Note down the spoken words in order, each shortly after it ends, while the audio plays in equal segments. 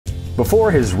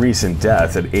Before his recent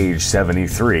death at age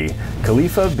 73,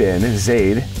 Khalifa Bin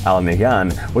Zayed Al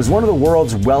Nahyan was one of the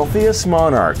world's wealthiest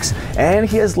monarchs, and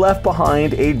he has left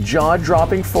behind a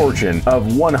jaw-dropping fortune of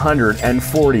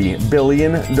 $140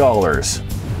 billion.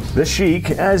 The Sheik,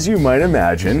 as you might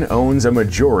imagine, owns a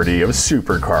majority of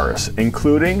supercars,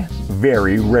 including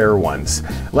very rare ones,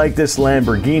 like this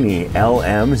Lamborghini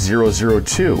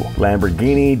LM002.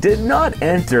 Lamborghini did not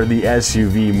enter the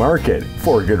SUV market,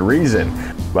 for good reason,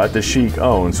 but the Sheik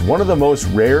owns one of the most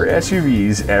rare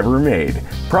SUVs ever made,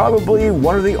 probably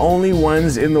one of the only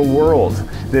ones in the world.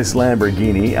 This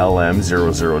Lamborghini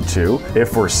LM002, if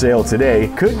for sale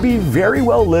today, could be very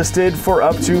well listed for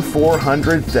up to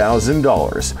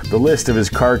 $400,000. The list of his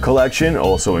car collection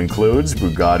also includes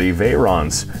Bugatti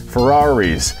Veyrons,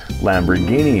 Ferraris,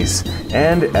 Lamborghinis,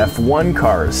 and F1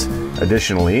 cars.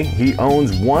 Additionally, he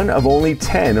owns one of only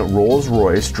 10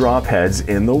 Rolls-Royce dropheads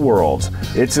in the world.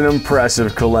 It's an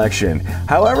impressive collection.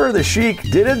 However, the Sheik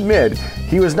did admit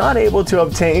he was not able to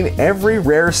obtain every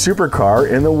rare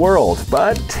supercar in the world,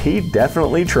 but he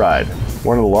definitely tried.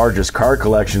 One of the largest car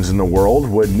collections in the world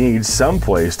would need some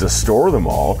place to store them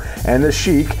all, and the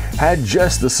Sheik had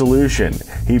just the solution.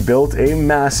 He built a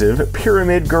massive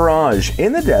pyramid garage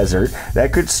in the desert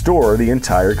that could store the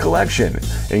entire collection,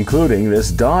 including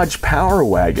this Dodge Power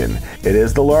Wagon. It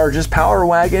is the largest power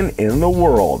wagon in the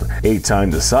world, 8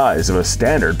 times the size of a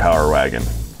standard power wagon.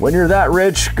 When you're that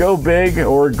rich, go big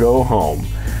or go home.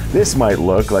 This might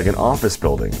look like an office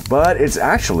building, but it's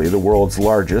actually the world's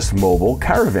largest mobile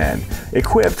caravan,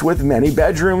 equipped with many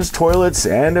bedrooms, toilets,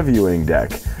 and a viewing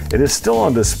deck. It is still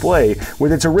on display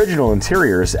with its original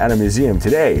interiors at a museum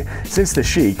today, since the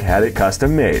Sheik had it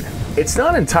custom made. It's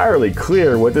not entirely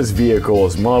clear what this vehicle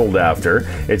is modeled after.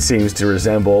 It seems to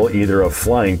resemble either a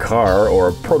flying car or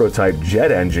a prototype jet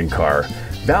engine car.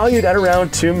 Valued at around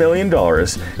 $2 million,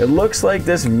 it looks like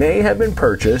this may have been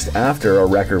purchased after a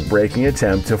record-breaking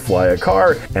attempt to fly a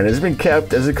car and has been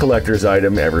kept as a collector's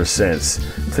item ever since.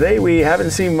 Today we haven't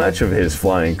seen much of his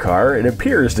flying car. It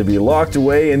appears to be locked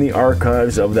away in the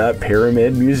archives of that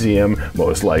Pyramid Museum,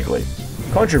 most likely.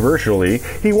 Controversially,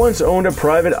 he once owned a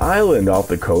private island off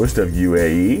the coast of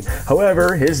UAE.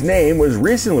 However, his name was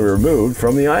recently removed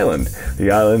from the island.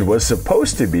 The island was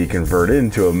supposed to be converted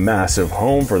into a massive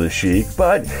home for the Sheik,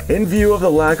 but in view of the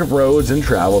lack of roads and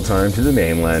travel time to the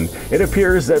mainland, it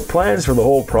appears that plans for the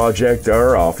whole project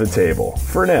are off the table,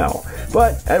 for now.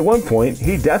 But at one point,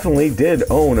 he definitely did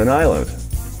own an island.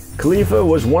 Khalifa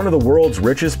was one of the world's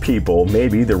richest people,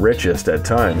 maybe the richest at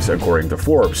times, according to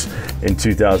Forbes. In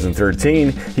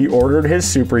 2013, he ordered his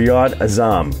super yacht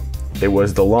Azam. It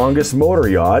was the longest motor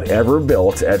yacht ever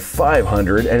built at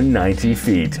 590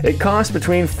 feet. It cost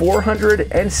between $400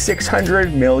 and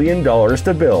 $600 million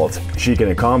to build. She can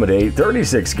accommodate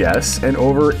 36 guests and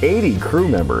over 80 crew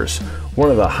members, one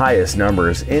of the highest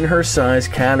numbers in her size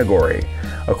category.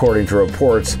 According to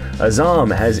reports,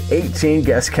 Azam has 18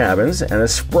 guest cabins and a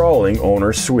sprawling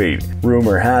owner's suite.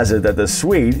 Rumor has it that the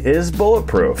suite is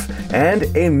bulletproof, and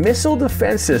a missile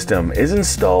defense system is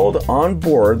installed on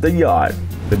board the yacht.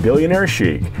 The billionaire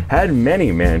Sheik had many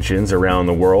mansions around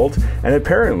the world and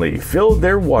apparently filled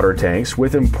their water tanks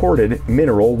with imported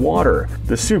mineral water.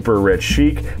 The super rich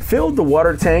Sheik filled the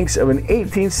water tanks of an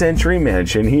 18th century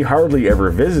mansion he hardly ever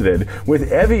visited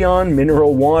with Evian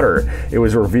mineral water. It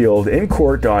was revealed in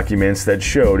court documents that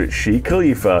showed Sheikh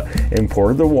Khalifa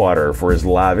imported the water for his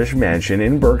lavish mansion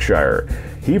in Berkshire.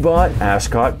 He bought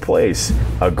Ascot Place,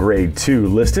 a Grade 2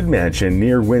 listed mansion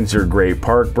near Windsor Great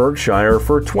Park, Berkshire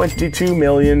for $22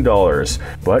 million,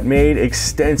 but made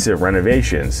extensive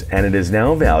renovations, and it is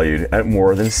now valued at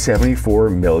more than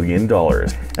 $74 million.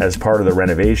 As part of the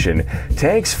renovation,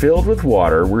 tanks filled with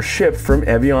water were shipped from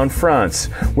Evian, France,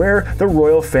 where the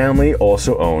royal family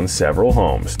also owns several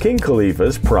homes. King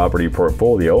Khalifa's property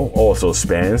portfolio also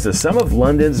spans to some of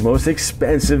London's most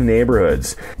expensive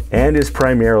neighborhoods, and is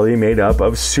primarily made up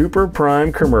of super prime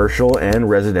commercial and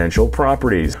residential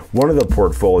properties. One of the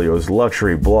portfolio's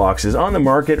luxury blocks is on the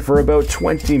market for about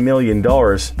 $20 million,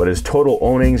 but his total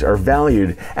ownings are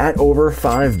valued at over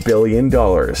 $5 billion.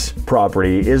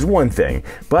 Property is one thing,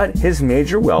 but his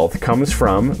major wealth comes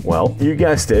from, well, you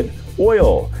guessed it,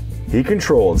 oil. He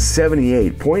controlled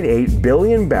 78.8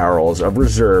 billion barrels of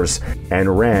reserves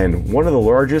and ran one of the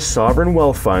largest sovereign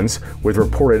wealth funds with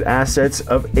reported assets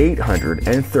of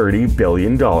 $830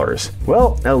 billion.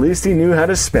 Well, at least he knew how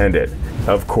to spend it.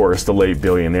 Of course, the late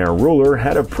billionaire ruler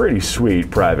had a pretty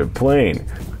sweet private plane.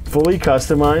 Fully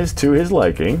customized to his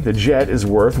liking, the jet is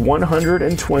worth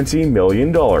 $120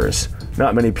 million.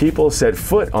 Not many people set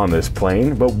foot on this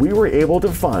plane, but we were able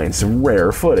to find some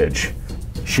rare footage.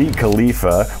 Sheikh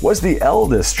Khalifa was the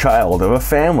eldest child of a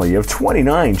family of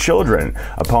 29 children.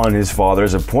 Upon his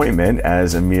father's appointment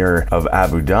as Emir of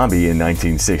Abu Dhabi in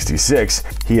 1966,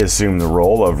 he assumed the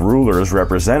role of ruler's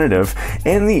representative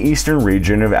in the eastern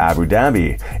region of Abu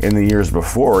Dhabi. In the years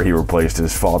before he replaced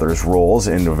his father's roles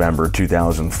in November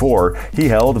 2004, he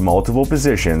held multiple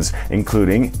positions,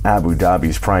 including Abu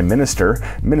Dhabi's Prime Minister,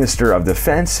 Minister of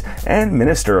Defense, and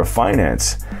Minister of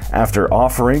Finance. After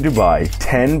offering Dubai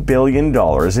 $10 billion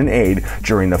in aid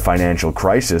during the financial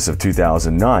crisis of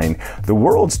 2009, the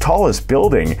world's tallest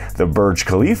building, the Burj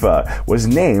Khalifa, was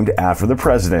named after the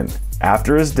president.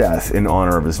 After his death, in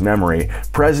honor of his memory,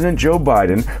 President Joe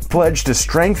Biden pledged to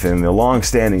strengthen the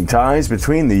long-standing ties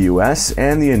between the U.S.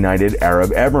 and the United Arab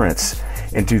Emirates.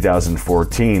 In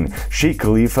 2014, Sheikh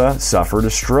Khalifa suffered a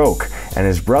stroke, and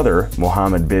his brother,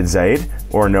 Mohammed bin Zayed,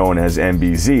 or known as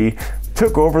MBZ,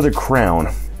 took over the crown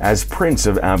as Prince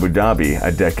of Abu Dhabi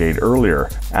a decade earlier.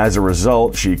 As a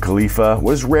result, Sheikh Khalifa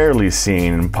was rarely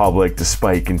seen in public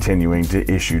despite continuing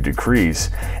to issue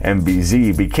decrees.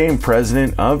 MBZ became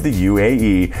president of the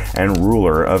UAE and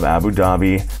ruler of Abu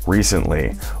Dhabi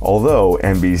recently, although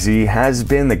MBZ has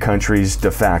been the country's de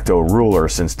facto ruler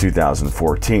since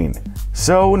 2014.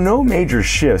 So no major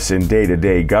shifts in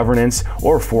day-to-day governance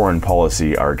or foreign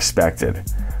policy are expected.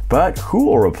 But who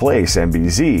will replace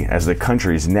MBZ as the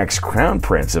country's next crown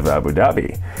prince of Abu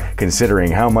Dhabi?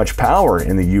 Considering how much power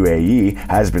in the UAE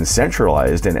has been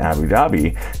centralized in Abu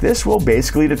Dhabi, this will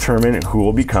basically determine who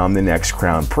will become the next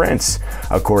crown prince.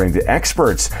 According to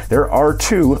experts, there are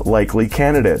two likely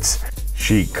candidates.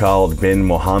 Sheikh Khalid bin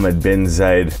Mohammed bin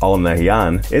Zayed Al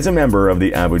Nahyan is a member of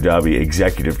the Abu Dhabi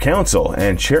Executive Council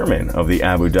and chairman of the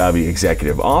Abu Dhabi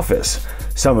Executive Office.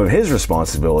 Some of his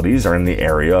responsibilities are in the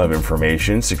area of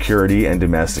information, security, and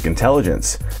domestic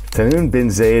intelligence. Tamim bin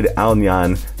Zayed Al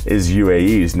Nahyan is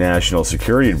UAE's national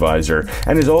security advisor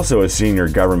and is also a senior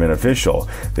government official.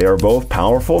 They are both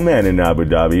powerful men in Abu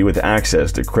Dhabi with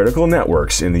access to critical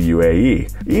networks in the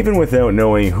UAE. Even without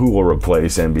knowing who will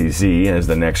replace MBZ as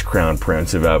the next crown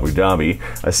prince of Abu Dhabi,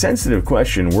 a sensitive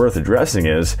question worth addressing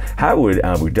is, how would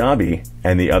Abu Dhabi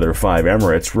and the other 5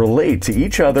 Emirates relate to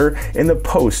each other in the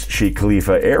post-Sheikh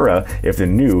Khalifa era if the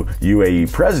new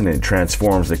UAE president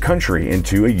transforms the country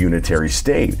into a unitary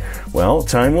state? Well,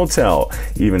 time will tell.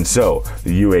 Even so,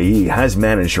 the UAE has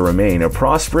managed to remain a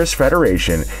prosperous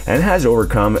federation and has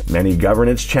overcome many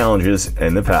governance challenges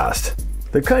in the past.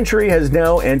 The country has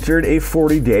now entered a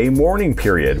 40-day mourning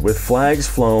period with flags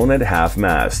flown at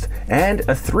half-mast and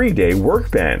a 3-day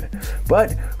work ban.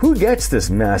 But who gets this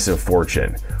massive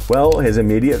fortune? Well, his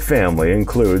immediate family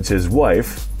includes his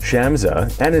wife,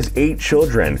 Shamsa, and his 8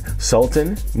 children,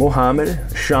 Sultan, Mohammed,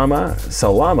 Shama,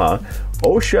 Salama,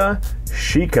 Osha,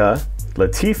 Shika,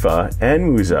 Latifa,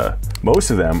 and Musa.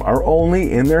 Most of them are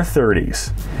only in their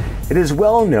 30s. It is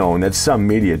well known that some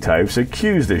media types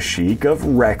accuse the Sheik of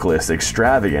reckless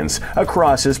extravagance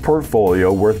across his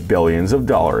portfolio worth billions of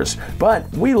dollars, but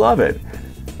we love it.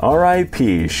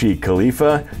 R.I.P. Sheikh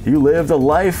Khalifa, you lived a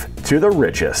life to the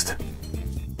richest.